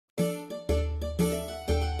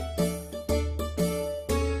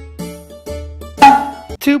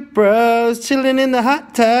Two bros chilling in the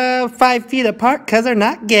hot tub, 5 feet apart cause they're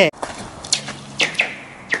not gay.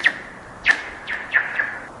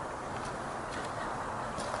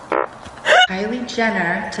 Kylie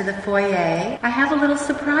Jenner to the foyer. I have a little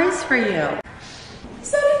surprise for you.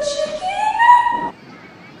 Is that a chicken?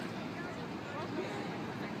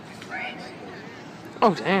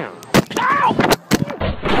 Oh, damn. Ow!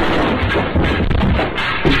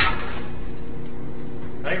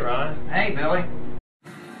 Hey, Ryan. Hey, Billy.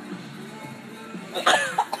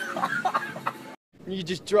 You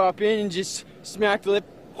just drop in and just smack the lip.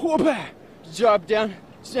 Whoop-ah! Drop down.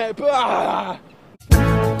 Snap. Ah!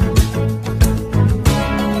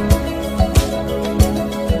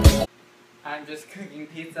 I'm just cooking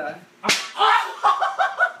pizza.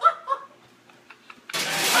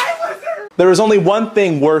 There is only one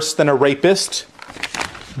thing worse than a rapist.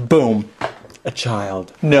 Boom. A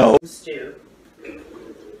child. No. Stew.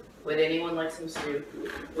 Would anyone like some stew?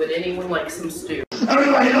 Would anyone like some stew?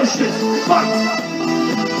 Everybody else shit. Fuck.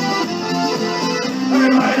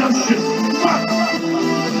 Everybody else shit. Fuck.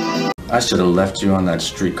 I should have left you on that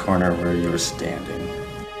street corner where you were standing.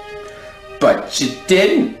 But you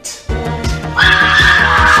didn't.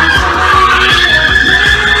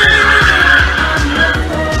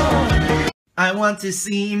 I want to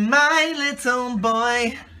see my little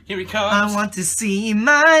boy. Here he comes. I want to see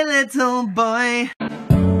my little boy.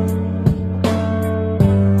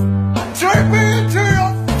 Take me to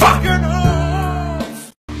your fucking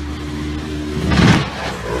house.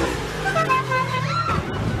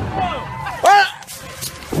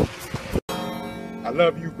 I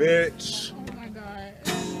love you, bitch. Oh my God.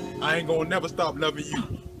 I ain't gonna never stop loving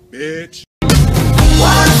you, bitch.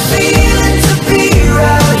 What a feeling to be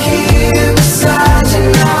right here beside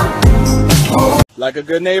you now. Like a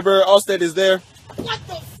good neighbor, Allstate is there. What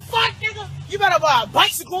the fuck, nigga? You better buy a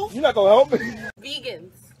bicycle. You're not gonna help me.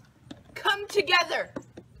 Vegans, come together.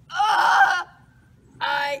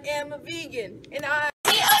 I am a vegan, and I.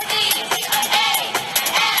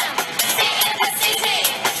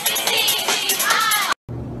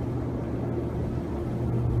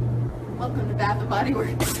 Welcome to Bath and Body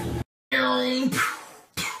Works.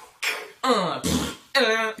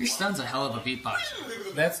 Your son's a hell of a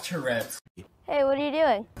beatboxer. That's Tourette's. Hey, what are you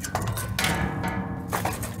doing?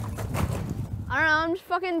 I don't know, I'm just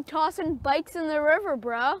fucking tossing bikes in the river,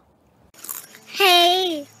 bro.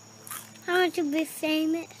 Hey, I want to be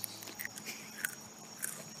famous.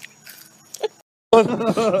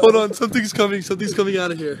 Hold on, something's coming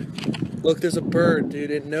out of here. Look, there's a bird,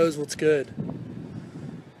 dude, it knows what's good.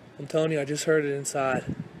 I'm telling you, I just heard it inside.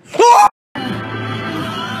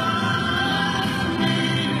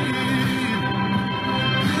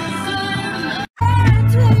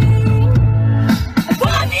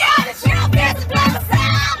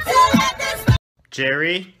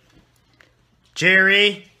 Jerry?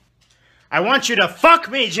 Jerry? I want you to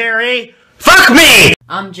fuck me, Jerry! Fuck me!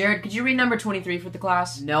 Jared, could you read number 23 for the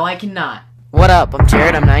class? No, I cannot. What up? I'm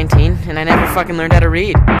Jared, I'm 19, and I never fucking learned how to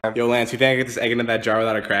read. Yo, Lance, you think I get this egg into that jar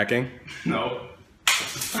without it cracking? No.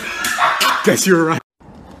 Guess you were right.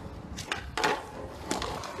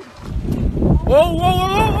 Whoa, whoa,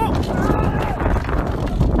 whoa, whoa,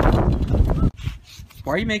 whoa!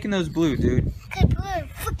 Why are you making those blue, dude? Because blue are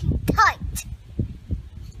fucking tight.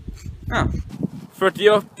 Oh.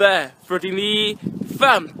 48, 49,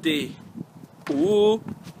 50. Ooh.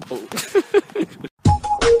 Oh.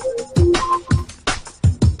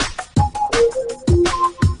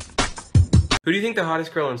 Who do you think the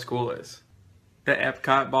hottest girl in school is? The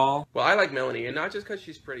Epcot ball? Well, I like Melanie, and not just because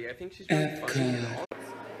she's pretty. I think she's really funny and all.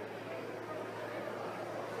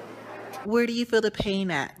 Where do you feel the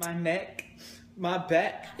pain at? My neck. My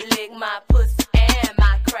back. Lick my pussy and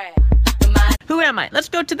my crack. Who am I? Let's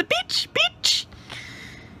go to the beach! Beach!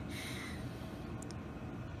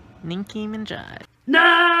 Ninky Minjai.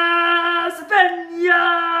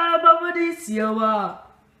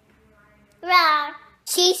 Rude.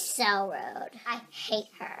 She's so rude. I hate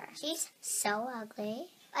her. She's so ugly.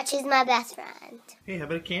 But she's my best friend. Hey, how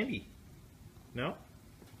about a candy? No?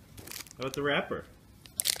 How about the wrapper?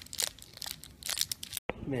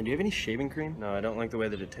 Man, do you have any shaving cream? No, I don't like the way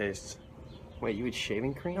that it tastes. Wait, you eat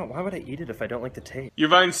shaving cream? No, why would I eat it if I don't like the taste? Your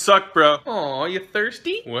vines suck, bro. Aw, you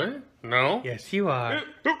thirsty? What? No? Yes, you are.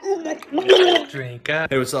 Drink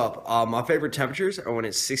up. Hey, what's up? My favorite temperatures are when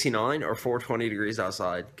it's 69 or 420 degrees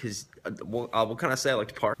outside. Cause what can I say? I like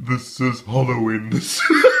to park. This is Halloween.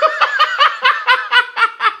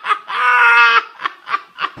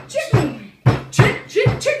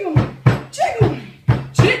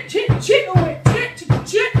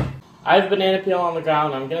 I have banana peel on the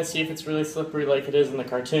ground. I'm gonna see if it's really slippery like it is in the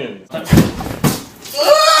cartoons.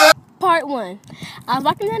 Part 1. I was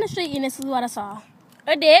walking down the street and this is what I saw.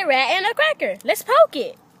 A dead rat and a cracker. Let's poke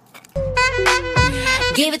it.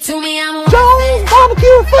 Give it to me, I'm Joey's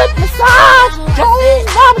barbecue foot massage. Joey's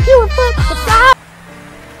barbecue foot massage.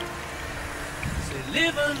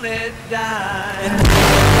 live and let die.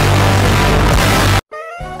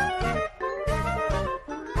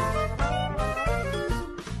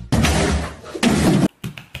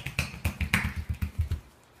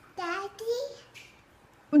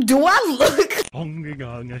 Do I look? Hungry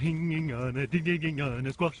on a hinging on a digging on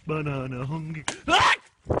a squash banana hungry.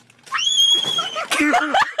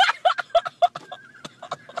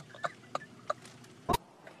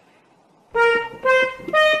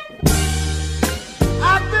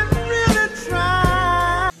 I've been really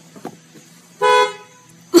trying.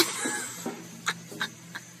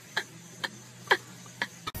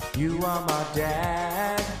 You are my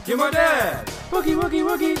dad. You're my dad. Woogie, woogie,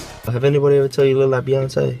 woogie. Have anybody ever tell you you look like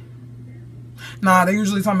Beyonce? Nah, they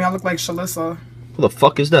usually tell me I look like Shalissa. Who the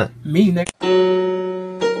fuck is that? Me, nigga.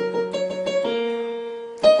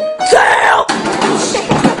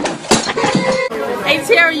 Hey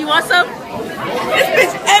Terry, you want some? This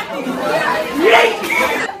bitch empty.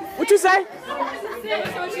 What you say?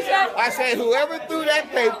 What you said? I said, whoever threw that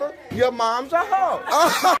paper, your mom's a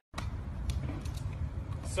hoe.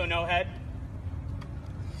 So no head?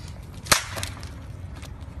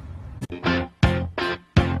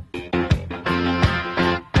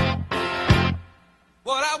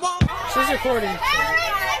 What I want. She's recording.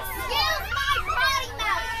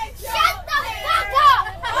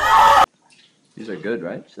 These are good,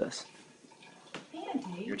 right? Sus.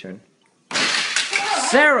 Your turn.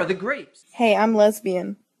 Sarah, the grapes. Hey, I'm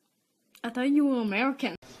lesbian. I thought you were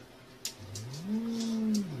American.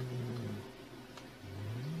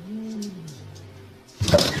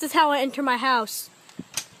 This is how I enter my house.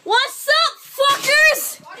 What's up,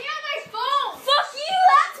 fuckers? Why do you have my phone? Fuck you,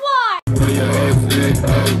 that's why!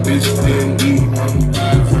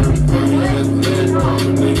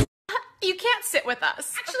 You can't sit with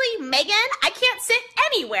us. Actually, Megan, I can't sit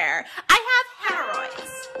anywhere. I have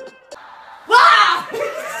hemorrhoids. Ah!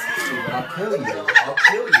 I'll kill you. I'll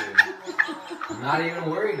kill you. I'm not even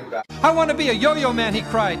worried about it. I want to be a yo-yo man, he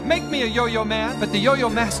cried. Make me a yo-yo man. But the yo-yo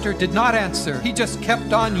master did not answer. He just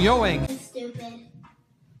kept on yoing. Stupid.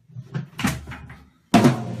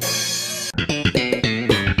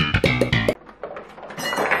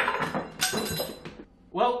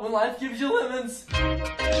 Well, when life gives you lemons.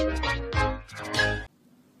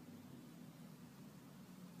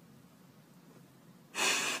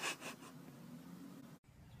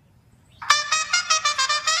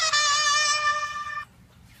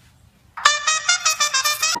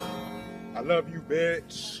 I love you,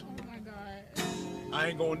 bitch. Oh my god. I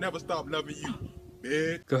ain't gonna never stop loving you,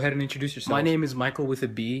 bitch. Go ahead and introduce yourself. My name is Michael with a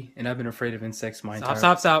B, and I've been afraid of insects my entire life.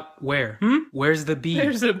 Stop, stop. Where? Where's the bee?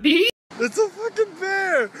 There's a bee? It's a fucking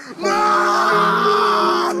bear. No!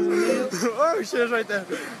 Oh shit, it's right there.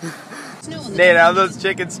 Nate, how are those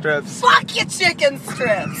chicken strips? Fuck your chicken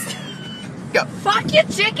strips. Go. Fuck your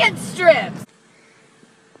chicken strips.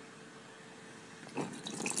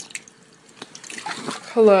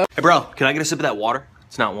 Hello. Hey bro, can I get a sip of that water?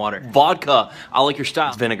 It's not water. Vodka. I like your style.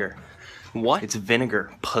 It's vinegar. What? It's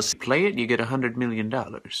vinegar. Pussy. Play it, you get $100 million.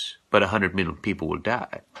 But 100 million people will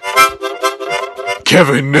die.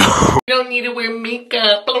 Kevin, no. You don't need to wear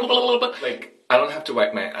makeup. Like, I don't have to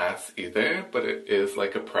wipe my ass either, but it is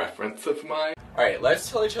like a preference of mine. Alright,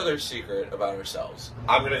 let's tell each other a secret about ourselves.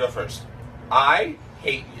 I'm gonna go first. I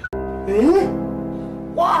hate you.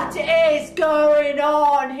 What is going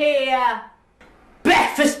on here?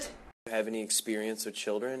 Breakfast! Have any experience with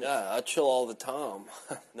children? Yeah, I chill all the time.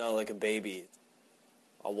 No, like a baby.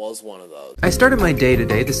 I was one of those. I started my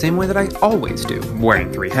day-to-day the same way that I always do,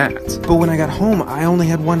 wearing 3 hats. But when I got home, I only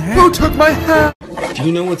had 1 hat. Who took my hat? Do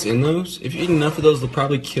you know what's in those? If you eat enough of those, they'll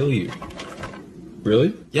probably kill you.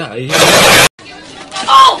 Really? Yeah.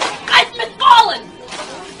 Oh! I've McFallen!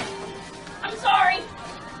 I'm sorry.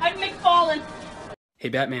 I've McFallen. Hey,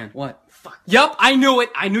 Batman. What? Fuck. Yup, I knew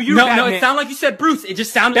it. I knew you were No, Batman. no, it sounded like you said Bruce. It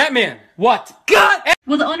just sounded Batman. What? God!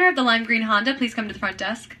 Will the owner of the lime green Honda please come to the front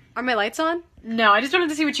desk? Are my lights on? No, I just wanted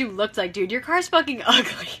to see what you looked like, dude. Your car's fucking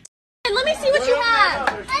ugly. And let me see what you have.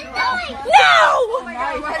 No! Oh my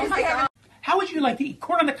god, oh my god. How would you like to eat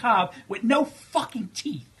corn on the cob with no fucking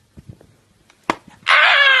teeth?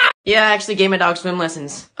 Yeah, I actually gave my dog swim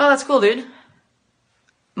lessons. Oh, that's cool, dude.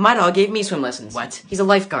 My dog gave me swim lessons. What? He's a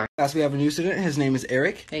lifeguard. Last we have a new student. His name is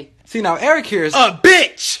Eric. Hey. See, now Eric here is a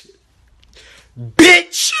bitch!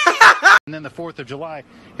 Bitch! And then the 4th of July.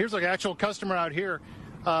 Here's an actual customer out here.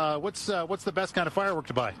 What's the best kind of firework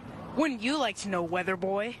to buy? Wouldn't you like to know, weather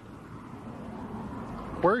boy?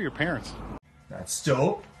 Where are your parents? That's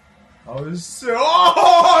dope. Oh,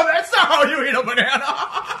 that's not how you eat a banana.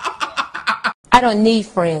 I don't need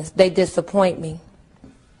friends. They disappoint me.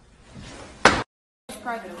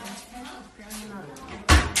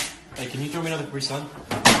 Hey, can you throw me another Capri Sun?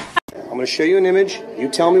 I'm going to show you an image. You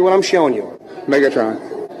tell me what I'm showing you. Megatron.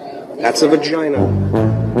 That's a vagina.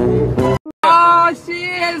 Oh, she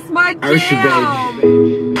is my jam.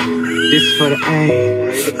 Baby. This for the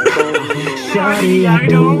A. Shawty, I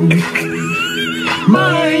don't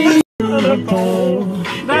mind the pole.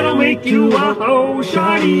 That'll make you a hoe.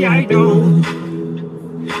 Shawty, I don't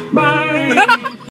mind.